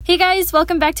Hey guys,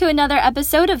 welcome back to another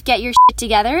episode of Get Your Shit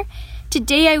Together.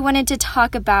 Today I wanted to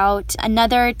talk about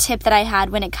another tip that I had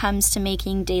when it comes to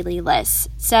making daily lists.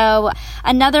 So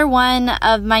another one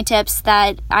of my tips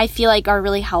that I feel like are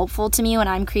really helpful to me when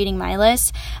I'm creating my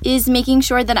list is making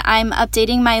sure that I'm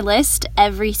updating my list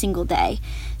every single day.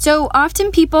 So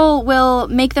often people will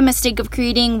make the mistake of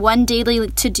creating one daily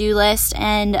to-do list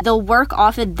and they'll work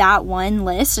off of that one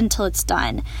list until it's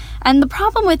done. And the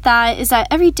problem with that is that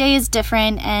every day is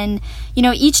different and,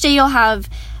 each day you'll have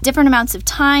different amounts of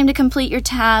time to complete your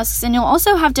tasks and you'll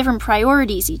also have different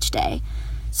priorities each day.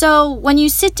 So when you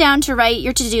sit down to write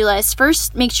your to-do list,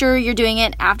 first make sure you're doing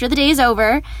it after the day is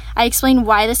over. I explain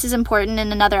why this is important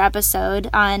in another episode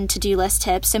on to-do list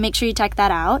tips, so make sure you check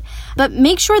that out. But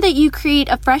make sure that you create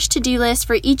a fresh to-do list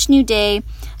for each new day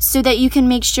so that you can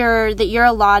make sure that you're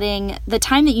allotting the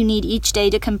time that you need each day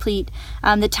to complete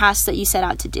the tasks that you set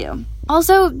out to do.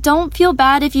 Also, don't feel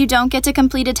bad if you don't get to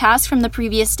complete a task from the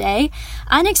previous day.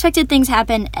 Unexpected things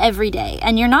happen every day,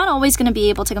 and you're not always going to be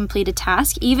able to complete a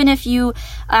task, even if you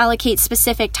allocate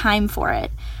specific time for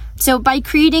it. So by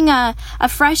creating a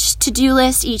fresh to-do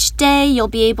list each day, you'll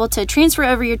be able to transfer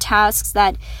over your tasks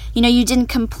that, you didn't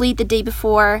complete the day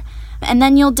before, and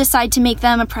then you'll decide to make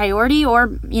them a priority, or,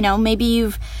 maybe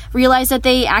you've realized that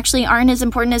they actually aren't as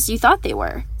important as you thought they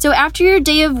were. So after your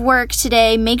day of work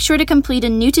today, make sure to complete a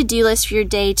new to-do list for your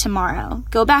day tomorrow.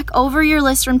 Go back over your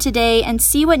list from today and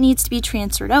see what needs to be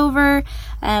transferred over,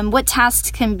 what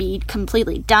tasks can be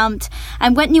completely dumped,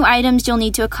 and what new items you'll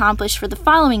need to accomplish for the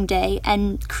following day,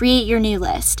 and create your new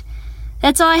list.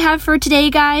 That's all I have for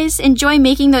today, guys. Enjoy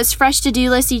making those fresh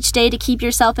to-do lists each day to keep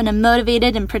yourself in a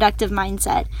motivated and productive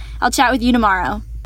mindset. I'll chat with you tomorrow.